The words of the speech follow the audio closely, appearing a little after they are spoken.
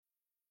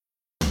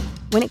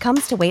When it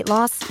comes to weight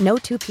loss, no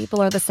two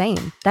people are the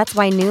same. That's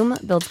why Noom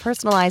builds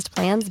personalized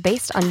plans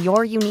based on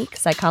your unique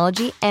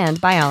psychology and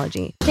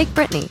biology. Take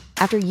Brittany.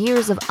 After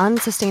years of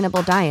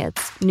unsustainable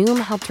diets, Noom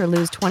helped her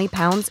lose 20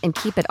 pounds and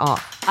keep it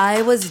off.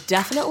 I was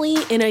definitely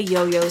in a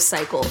yo-yo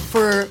cycle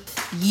for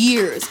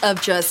years of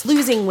just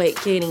losing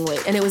weight, gaining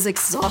weight, and it was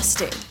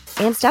exhausting.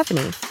 And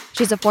Stephanie.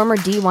 She's a former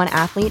D1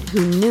 athlete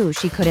who knew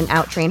she couldn't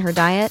out-train her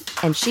diet,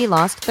 and she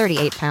lost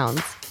 38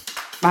 pounds.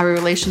 My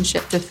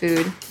relationship to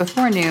food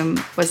before Noom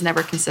was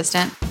never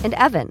consistent. And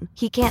Evan,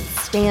 he can't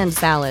stand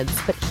salads,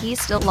 but he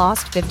still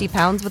lost 50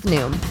 pounds with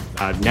Noom.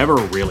 I never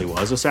really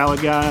was a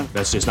salad guy.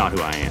 That's just not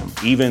who I am.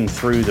 Even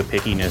through the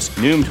pickiness,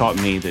 Noom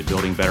taught me that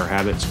building better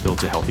habits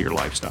builds a healthier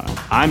lifestyle.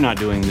 I'm not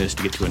doing this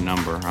to get to a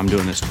number. I'm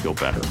doing this to feel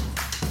better.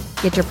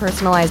 Get your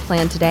personalized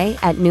plan today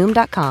at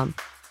Noom.com.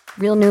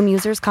 Real Noom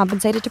users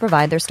compensated to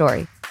provide their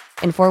story.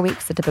 In 4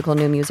 weeks, the typical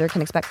Noom user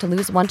can expect to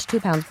lose 1 to 2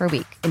 pounds per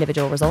week.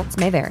 Individual results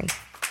may vary.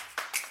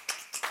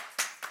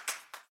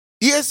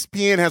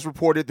 ESPN has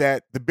reported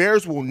that the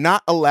Bears will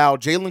not allow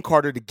Jalen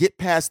Carter to get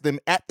past them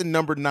at the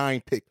number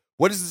 9 pick.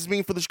 What does this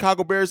mean for the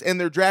Chicago Bears and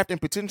their draft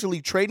and potentially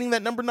trading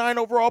that number 9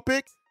 overall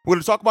pick? We're going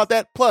to talk about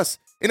that. Plus,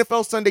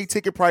 NFL Sunday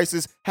ticket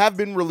prices have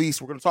been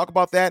released. We're going to talk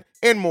about that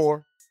and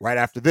more right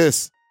after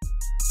this.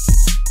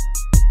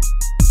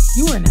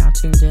 You are now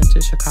tuned in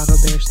to Chicago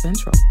Bears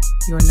Central,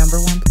 your number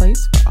one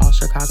place for all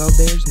Chicago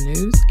Bears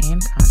news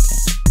and content.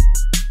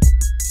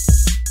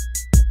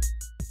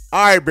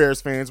 All right,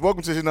 Bears fans,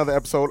 welcome to another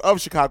episode of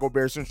Chicago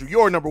Bears Central,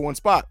 your number one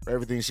spot for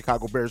everything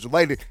Chicago Bears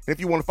related. And if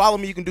you want to follow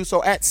me, you can do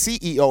so at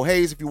CEO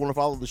Hayes. If you want to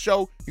follow the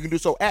show, you can do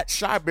so at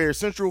Chi Bears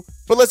Central.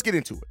 But let's get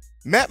into it.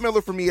 Matt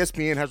Miller from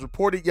ESPN has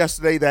reported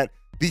yesterday that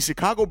the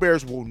Chicago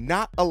Bears will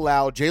not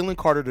allow Jalen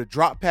Carter to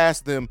drop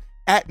past them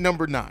at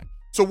number 9.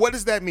 So what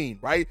does that mean,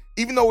 right?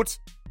 Even though it's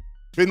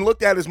been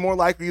looked at as more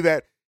likely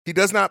that he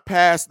does not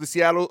pass the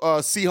Seattle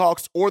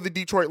Seahawks or the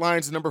Detroit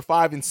Lions at number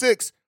 5 and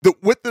 6,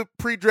 with the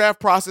pre-draft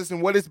process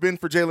and what it's been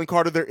for Jalen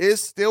Carter, there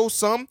is still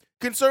some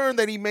concern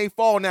that he may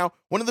fall. Now,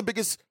 one of the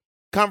biggest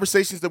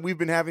conversations that we've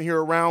been having here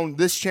around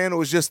this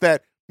channel is just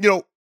that,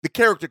 the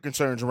character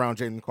concerns around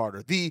Jalen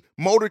Carter, the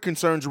motor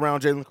concerns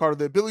around Jalen Carter,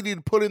 the ability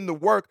to put in the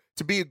work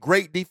to be a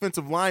great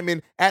defensive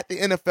lineman at the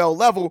NFL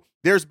level.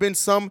 There's been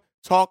some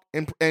talk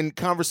and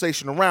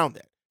conversation around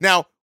that.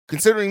 Now,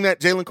 considering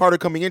that Jalen Carter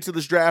coming into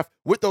this draft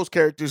with those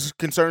characters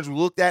concerns we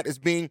looked at as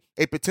being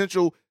a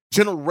potential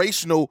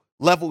generational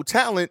level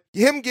talent,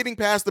 him getting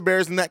past the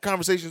Bears in that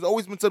conversation has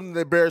always been something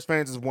that Bears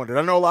fans have wondered.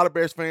 I know a lot of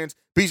Bears fans,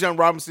 Bijan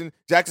Robinson,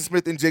 Jackson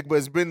Smith, and Jigba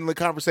has been in the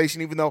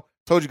conversation, even though I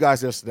told you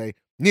guys yesterday,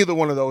 neither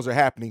one of those are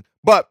happening.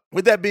 But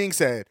with that being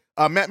said,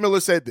 Matt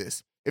Miller said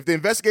this: if the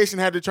investigation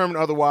had determined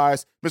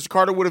otherwise, Mr.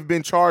 Carter would have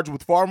been charged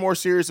with far more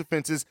serious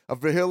offenses of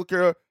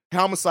vehicular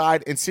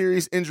homicide and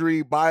serious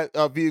injury by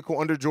a vehicle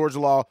under Georgia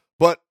law,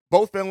 but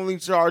both felony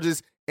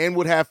charges, and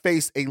would have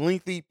faced a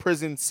lengthy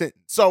prison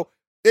sentence. So,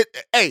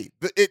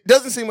 it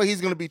doesn't seem like he's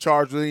going to be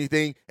charged with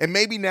anything, and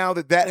maybe now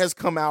that has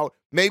come out,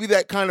 maybe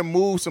that kind of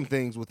moves some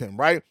things with him,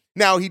 right?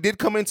 Now, he did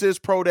come into his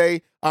pro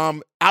day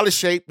out of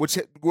shape,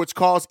 which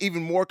caused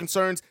even more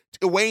concerns,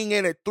 weighing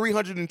in at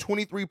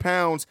 323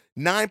 pounds,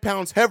 9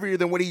 pounds heavier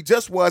than what he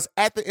just was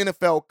at the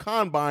NFL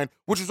Combine,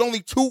 which was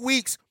only 2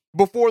 weeks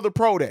before the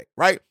pro day,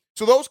 right?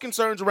 So those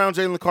concerns around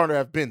Jalen Carter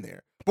have been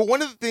there. But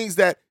one of the things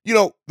that,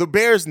 the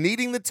Bears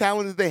needing the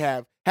talent that they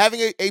have,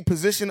 having a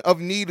position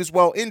of need as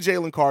well in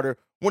Jalen Carter,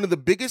 one of the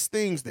biggest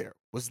things there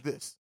was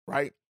this,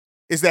 right?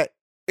 Is that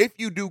if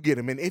you do get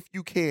him and if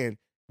you can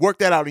work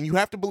that out, and you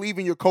have to believe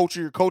in your coach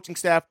or your coaching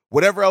staff,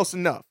 whatever else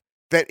enough,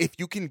 that if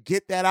you can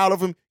get that out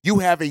of him, you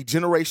have a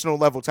generational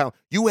level talent.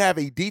 You have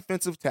a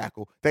defensive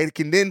tackle that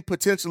can then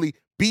potentially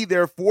be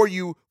there for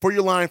you, for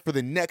your line for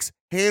the next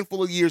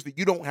handful of years, that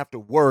you don't have to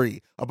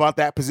worry about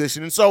that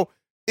position. And so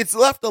it's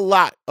left a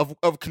lot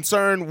of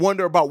concern,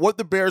 wonder about what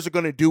the Bears are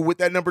going to do with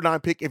that number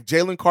 9 pick if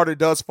Jalen Carter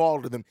does fall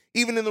to them.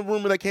 Even in the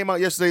rumor that came out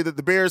yesterday that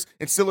the Bears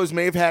and Steelers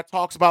may have had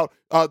talks about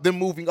them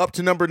moving up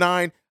to number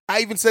 9, I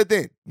even said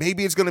then,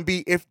 maybe it's going to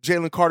be if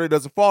Jalen Carter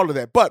doesn't fall to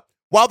that. But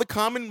while the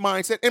common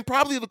mindset, and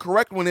probably the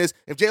correct one, is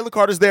if Jalen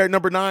Carter's there at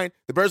number 9,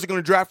 the Bears are going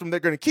to draft him,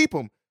 they're going to keep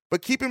him.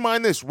 But keep in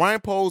mind this,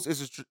 Ryan Poles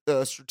is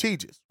a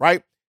strategist,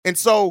 right? And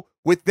so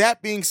with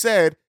that being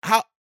said,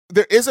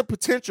 there is a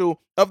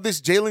potential of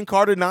this Jalen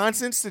Carter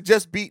nonsense to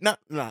just be, not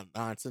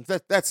nonsense,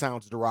 that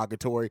sounds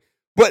derogatory,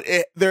 but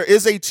there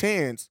is a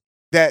chance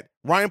that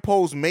Ryan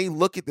Poles may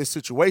look at this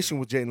situation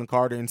with Jalen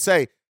Carter and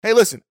say, hey,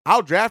 listen,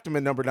 I'll draft him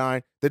at number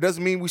 9. That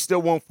doesn't mean we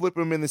still won't flip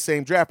him in the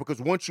same draft,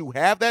 because once you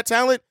have that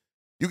talent,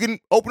 you can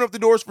open up the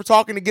doors for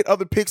talking to get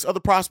other picks, other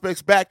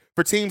prospects back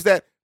for teams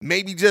that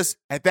maybe just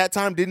at that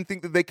time didn't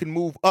think that they can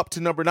move up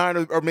to number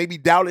 9 or maybe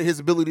doubted his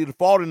ability to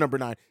fall to number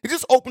 9. It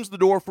just opens the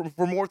door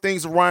for more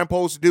things that Ryan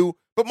Poles to do.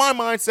 But my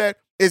mindset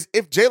is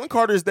if Jalen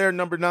Carter is there at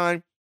number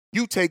 9,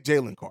 you take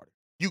Jalen Carter.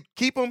 You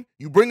keep him,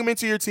 you bring him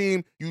into your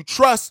team, you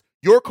trust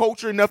your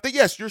culture enough that,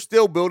 yes, you're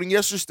still building,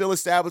 yes, you're still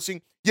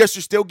establishing, yes,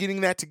 you're still getting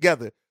that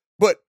together.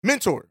 But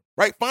mentor,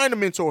 right? Find a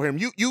mentor him.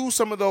 You use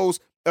some of those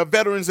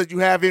veterans that you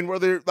have in,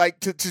 whether like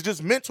to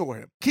just mentor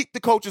him, keep the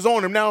coaches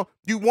on him. Now,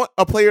 you want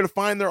a player to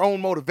find their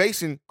own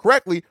motivation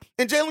correctly.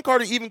 And Jalen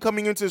Carter, even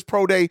coming into his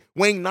pro day,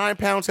 weighing 9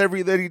 pounds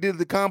heavier than he did at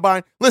the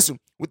combine. Listen,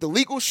 with the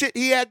legal shit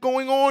he had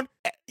going on,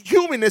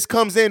 humanness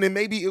comes in, and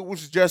maybe it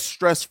was just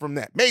stress from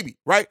that. Maybe,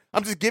 right?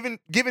 I'm just giving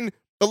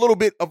a little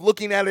bit of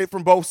looking at it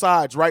from both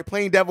sides, right?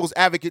 Playing devil's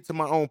advocate to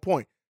my own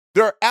point.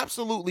 There are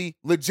absolutely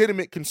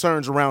legitimate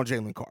concerns around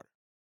Jalen Carter,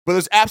 but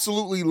there's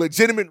absolutely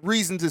legitimate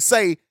reason to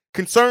say,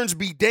 concerns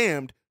be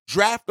damned,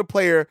 draft a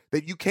player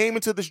that you came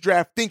into this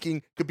draft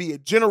thinking could be a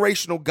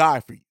generational guy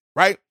for you,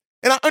 right?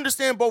 And I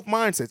understand both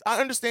mindsets. I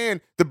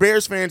understand the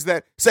Bears fans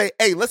that say,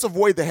 hey, let's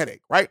avoid the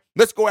headache, right?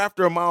 Let's go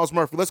after a Myles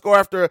Murphy. Let's go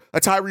after a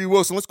Tyree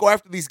Wilson. Let's go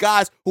after these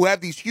guys who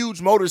have these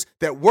huge motors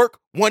that work,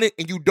 want it,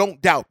 and you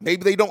don't doubt.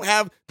 Maybe they don't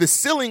have the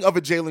ceiling of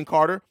a Jalen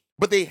Carter,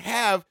 but they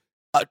have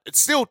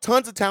still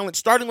tons of talent,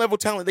 starting level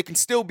talent that can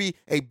still be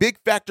a big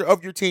factor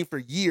of your team for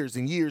years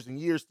and years and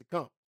years to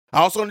come. I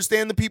also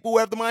understand the people who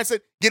have the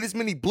mindset, get as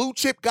many blue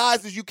chip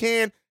guys as you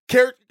can.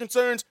 Character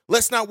concerns,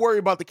 let's not worry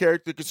about the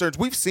character concerns.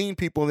 We've seen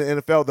people in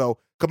the NFL, though,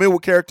 come in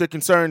with character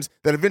concerns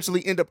that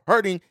eventually end up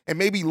hurting and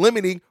maybe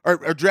limiting or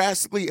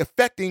drastically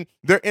affecting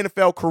their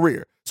NFL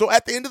career. So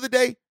at the end of the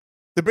day,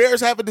 the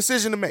Bears have a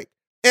decision to make.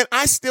 And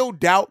I still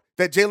doubt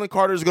that Jalen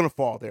Carter is going to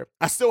fall there.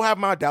 I still have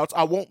my doubts.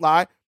 I won't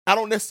lie. I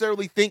don't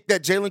necessarily think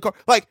that Jalen Carter,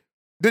 like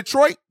the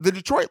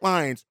Detroit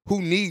Lions, who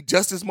need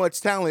just as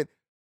much talent.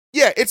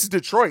 Yeah, it's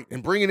Detroit,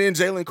 and bringing in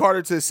Jalen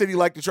Carter to a city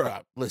like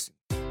Detroit. Listen.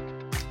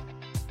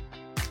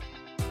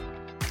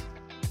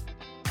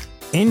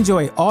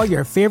 Enjoy all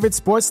your favorite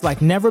sports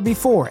like never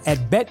before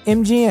at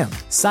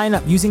BetMGM. Sign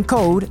up using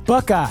code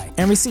Buckeye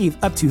and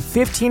receive up to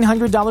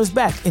 $1,500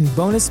 back in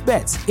bonus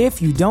bets if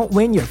you don't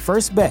win your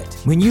first bet.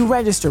 When you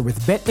register with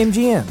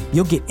BetMGM,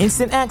 you'll get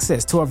instant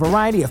access to a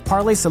variety of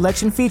parlay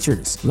selection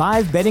features,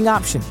 live betting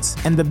options,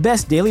 and the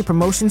best daily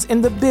promotions in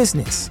the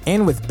business.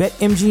 And with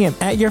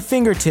BetMGM at your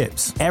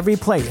fingertips, every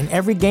play and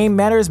every game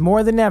matters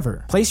more than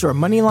ever. Place your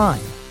money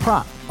line,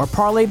 prop, or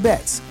parlay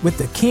bets with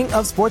the king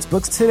of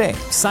sportsbooks today.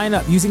 Sign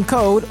up using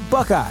code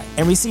Buckeye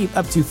and receive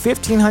up to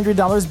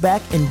 $1,500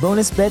 back in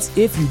bonus bets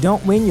if you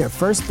don't win your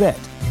first bet.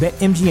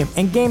 BetMGM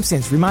and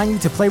GameSense remind you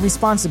to play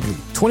responsibly.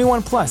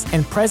 21 plus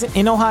and present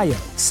in Ohio,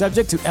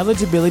 subject to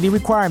eligibility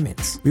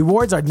requirements.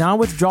 Rewards are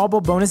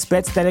non-withdrawable bonus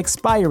bets that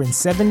expire in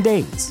 7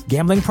 days.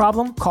 Gambling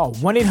problem? Call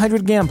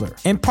 1-800-GAMBLER.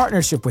 In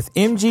partnership with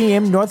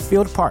MGM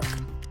Northfield Park.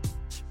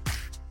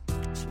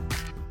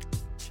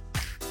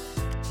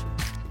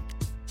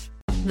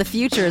 The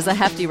future is a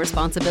hefty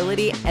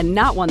responsibility and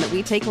not one that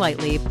we take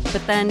lightly.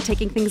 But then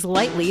taking things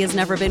lightly has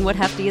never been what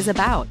Hefty is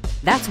about.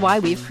 That's why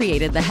we've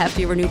created the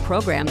Hefty Renew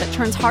program that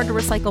turns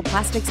hard-to-recycle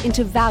plastics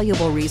into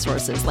valuable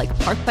resources like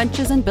park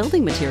benches and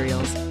building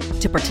materials.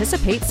 To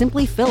participate,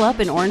 simply fill up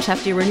an orange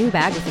Hefty Renew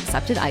bag with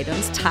accepted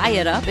items, tie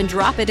it up, and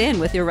drop it in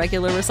with your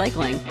regular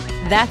recycling.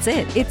 That's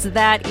it. It's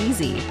that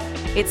easy.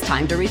 It's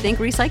time to rethink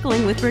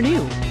recycling with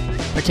Renew.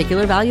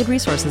 Particular valued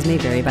resources may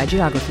vary by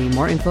geography.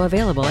 More info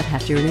available at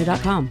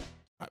heftyrenew.com.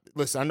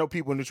 Listen, I know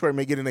people in Detroit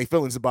may get in their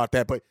feelings about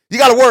that, but you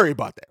got to worry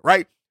about that,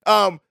 right?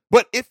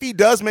 But if he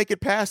does make it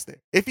past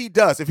there, if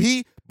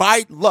he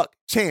by luck,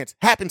 chance,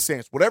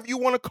 happenstance, whatever you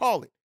want to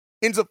call it,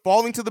 ends up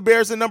falling to the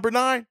Bears at number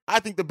 9, I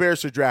think the Bears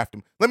should draft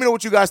him. Let me know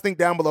what you guys think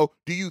down below.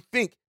 Do you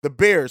think the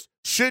Bears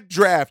should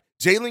draft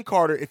Jalen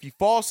Carter if he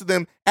falls to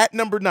them at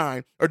number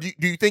 9? Or do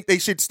you think they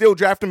should still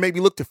draft him,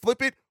 maybe look to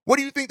flip it? What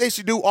do you think they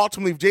should do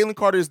ultimately if Jalen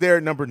Carter is there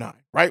at number 9,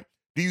 right?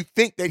 Do you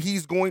think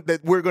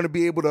that we're going to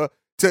be able to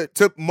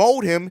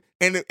mold him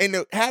and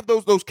to have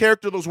those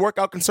character, those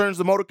workout concerns,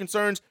 the motor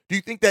concerns? Do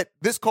you think that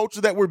this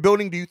culture that we're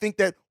building, do you think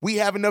that we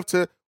have enough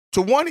to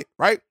want it,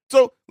 right?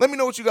 So let me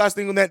know what you guys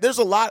think on that. There's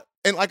a lot,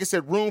 and like I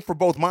said, room for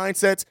both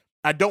mindsets.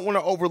 I don't want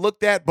to overlook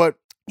that, but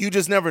you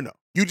just never know.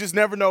 You just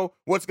never know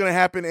what's going to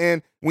happen.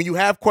 And when you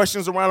have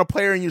questions around a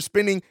player and you're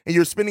spending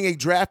a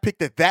draft pick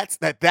that's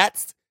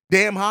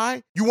damn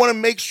high, you want to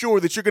make sure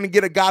that you're going to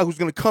get a guy who's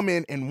going to come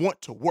in and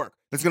want to work.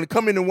 That's going to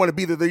come in and want to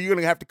be there. You're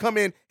going to have to come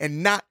in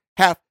and not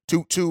have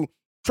to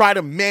try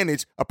to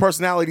manage a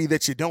personality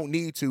that you don't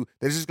need to,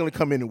 that's just going to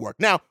come in and work.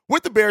 Now,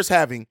 with the Bears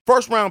having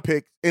first-round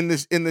pick in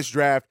this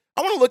draft,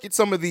 I want to look at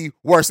some of the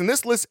worst. And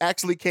this list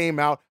actually came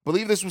out, I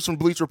believe this was from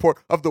Bleacher Report,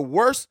 of the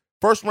worst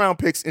first-round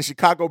picks in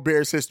Chicago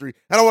Bears history.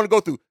 And I want to go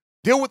through,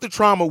 deal with the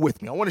trauma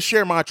with me. I want to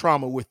share my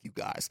trauma with you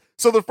guys.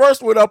 So the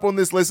first one up on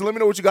this list, and let me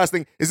know what you guys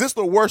think. Is this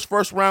the worst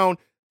first-round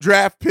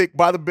draft pick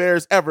by the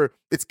Bears ever?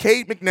 It's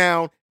Cade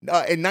McNown.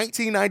 In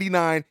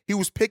 1999, he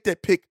was picked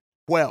at pick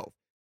 12.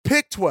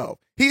 Pick 12.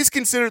 He's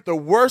considered the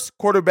worst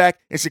quarterback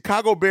in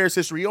Chicago Bears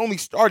history. He only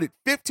started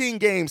 15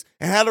 games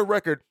and had a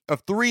record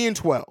of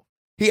 3-12.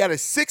 He had a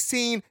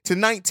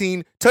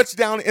 16-19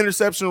 touchdown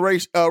interception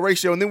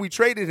ratio, and then we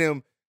traded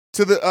him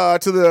to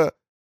the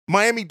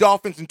Miami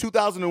Dolphins in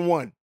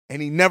 2001,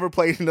 and he never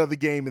played another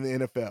game in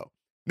the NFL.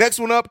 Next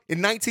one up,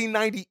 in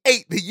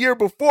 1998, the year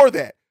before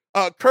that,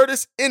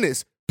 Curtis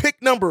Ennis,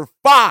 pick number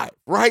 5,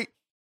 right?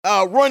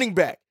 Running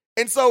back.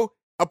 And so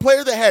a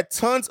player that had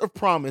tons of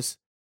promise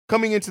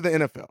coming into the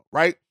NFL,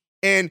 right?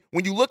 And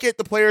when you look at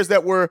the players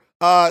that were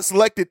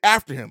selected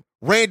after him,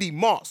 Randy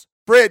Moss,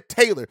 Fred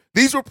Taylor,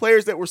 these were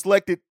players that were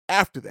selected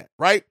after that,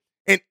 right?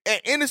 And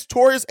in his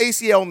tore his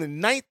ACL in the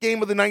 9th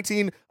game of the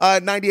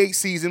 1998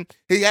 season,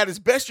 he had his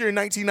best year in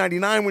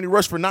 1999 when he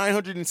rushed for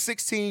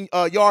 916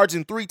 yards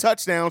and 3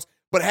 touchdowns,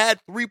 but had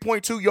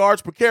 3.2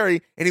 yards per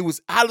carry, and he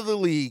was out of the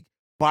league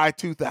by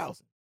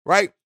 2000,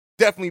 right?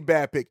 Definitely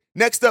bad pick.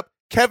 Next up,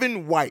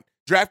 Kevin White,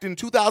 drafted in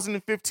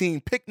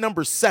 2015, pick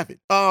number 7.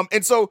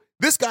 And so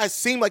this guy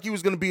seemed like he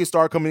was going to be a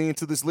star coming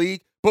into this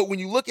league. But when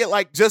you look at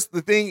like just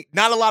the thing,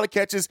 not a lot of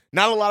catches,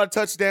 not a lot of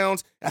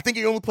touchdowns. I think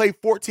he only played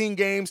 14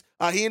 games.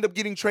 He ended up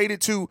getting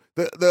traded to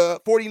the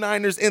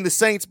 49ers and the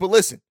Saints. But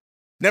listen,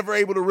 never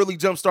able to really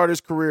jumpstart his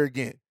career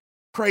again.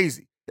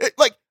 Crazy.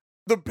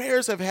 The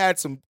Bears have had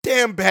some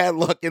damn bad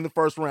luck in the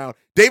first round.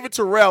 David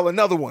Terrell,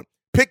 another one.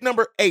 Pick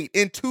number 8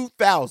 in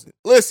 2000.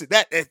 Listen,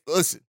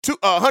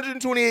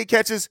 128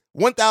 catches,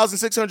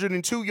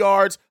 1,602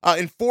 yards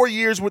in 4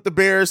 years with the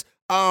Bears.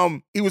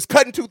 He was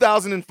cut in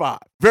 2005.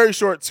 Very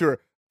short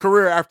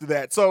career after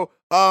that. So,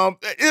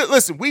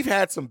 listen, we've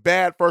had some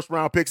bad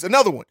first-round picks.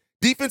 Another one,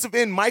 defensive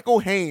end Michael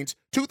Haynes,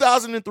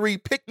 2003,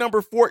 pick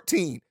number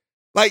 14.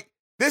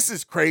 This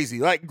is crazy.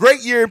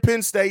 Great year in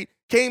Penn State.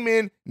 Came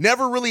in,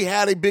 never really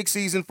had a big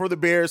season for the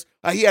Bears.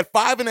 He had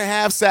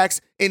 5.5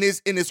 sacks in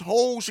his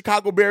whole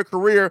Chicago Bear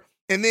career,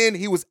 and then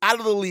he was out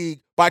of the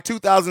league by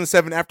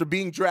 2007 after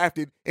being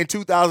drafted in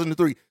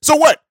 2003. So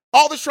what?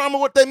 All this trauma,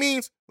 what that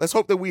means? Let's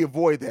hope that we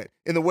avoid that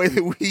in the way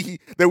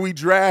that we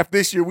draft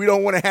this year. We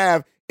don't want to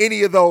have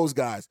any of those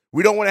guys.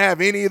 We don't want to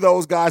have any of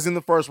those guys in the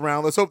first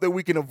round. Let's hope that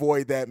we can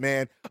avoid that,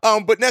 man.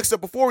 But next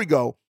up, before we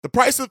go, the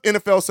price of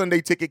NFL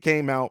Sunday Ticket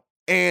came out,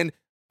 and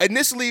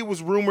initially it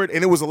was rumored,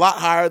 and it was a lot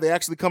higher. They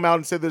actually come out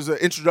and said there's an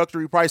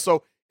introductory price.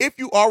 So if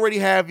you already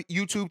have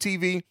YouTube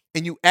TV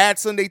and you add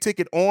Sunday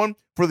Ticket on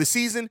for the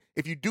season,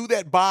 if you do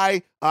that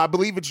by, I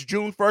believe it's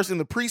June 1st in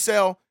the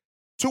pre-sale,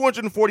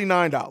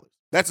 $249.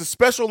 That's a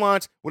special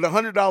launch with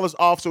 $100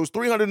 off. So it's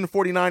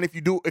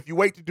 $349 if you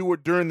wait to do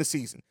it during the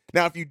season.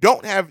 Now, if you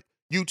don't have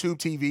YouTube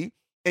TV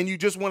and you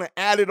just want to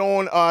add it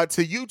on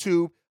to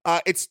YouTube,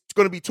 it's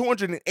going to be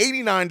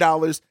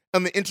 $289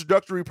 on the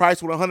introductory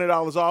price with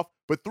 $100 off,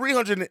 but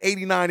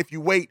 $389 if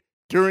you wait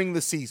during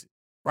the season,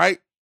 right?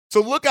 So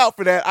look out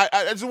for that.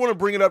 I just want to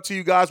bring it up to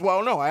you guys.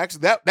 Well, no,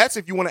 actually that's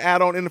if you want to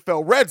add on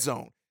NFL Red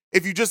Zone.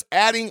 If you're just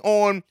adding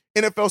on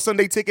NFL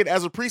Sunday Ticket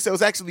as a pre-sale,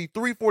 it's actually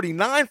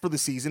 $349 for the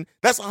season.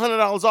 That's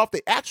 $100 off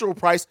the actual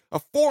price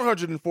of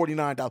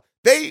 $449.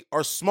 They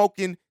are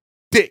smoking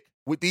dick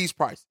with these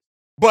prices.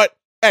 But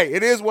hey,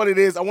 it is what it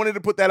is. I wanted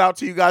to put that out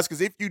to you guys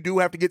because if you do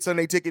have to get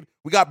Sunday Ticket,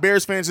 we got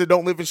Bears fans that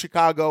don't live in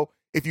Chicago.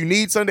 If you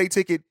need Sunday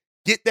Ticket,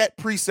 get that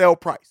pre-sale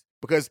price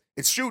because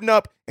it's shooting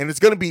up and it's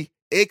going to be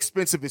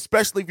expensive,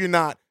 especially if you're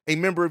not a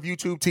member of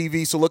YouTube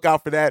TV. So look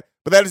out for that.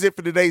 But that is it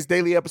for today's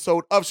daily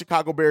episode of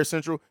Chicago Bears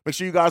Central. Make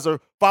sure you guys are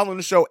following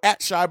the show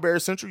at Chi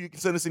Bears Central. You can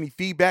send us any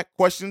feedback,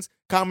 questions,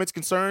 comments,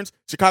 concerns,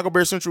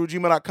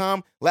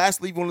 ChicagoBearsCentral@gmail.com.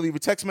 Lastly, if you want to leave a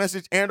text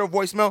message and or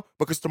voicemail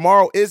because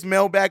tomorrow is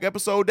mailbag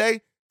episode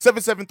day,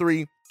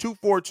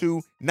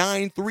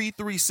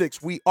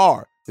 773-242-9336. We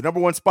are the number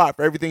one spot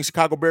for everything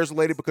Chicago Bears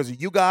related because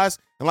of you guys.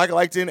 And like I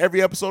like to end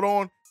every episode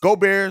on, go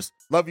Bears.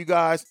 Love you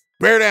guys.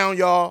 Bear down,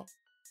 y'all.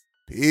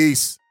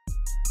 Peace.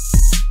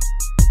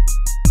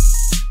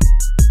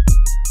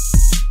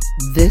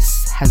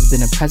 This has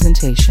been a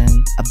presentation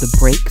of the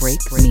Break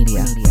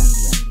Media.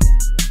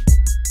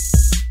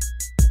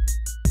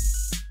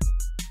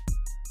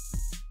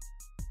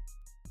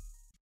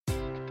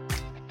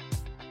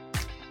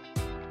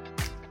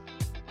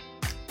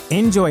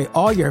 Enjoy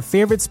all your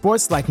favorite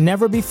sports like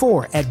never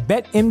before at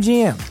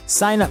BetMGM.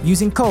 Sign up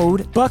using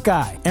code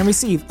Buckeye and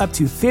receive up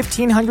to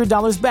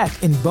 $1,500 back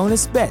in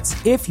bonus bets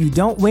if you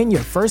don't win your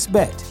first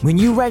bet. When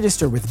you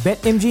register with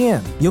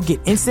BetMGM, you'll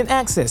get instant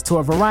access to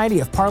a variety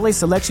of parlay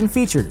selection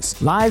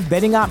features, live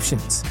betting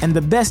options, and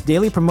the best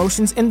daily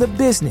promotions in the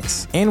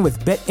business. And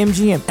with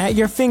BetMGM at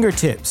your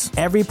fingertips,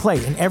 every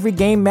play and every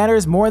game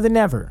matters more than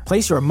ever.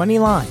 Place your money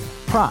line,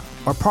 prop,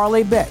 or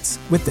parlay bets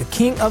with the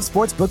king of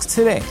sportsbooks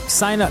today.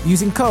 Sign up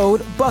using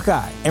code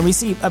Buckeye and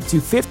receive up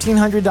to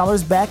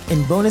 $1,500 back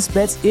in bonus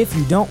bets if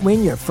you don't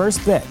win your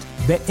first bet.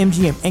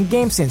 BetMGM and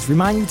GameSense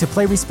remind you to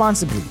play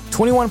responsibly.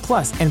 21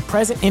 plus and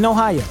present in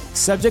Ohio,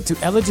 subject to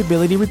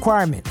eligibility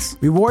requirements.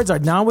 Rewards are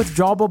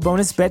non-withdrawable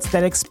bonus bets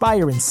that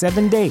expire in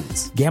 7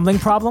 days. Gambling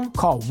problem?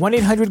 Call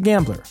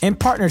 1-800-GAMBLER in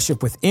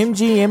partnership with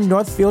MGM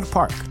Northfield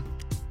Park.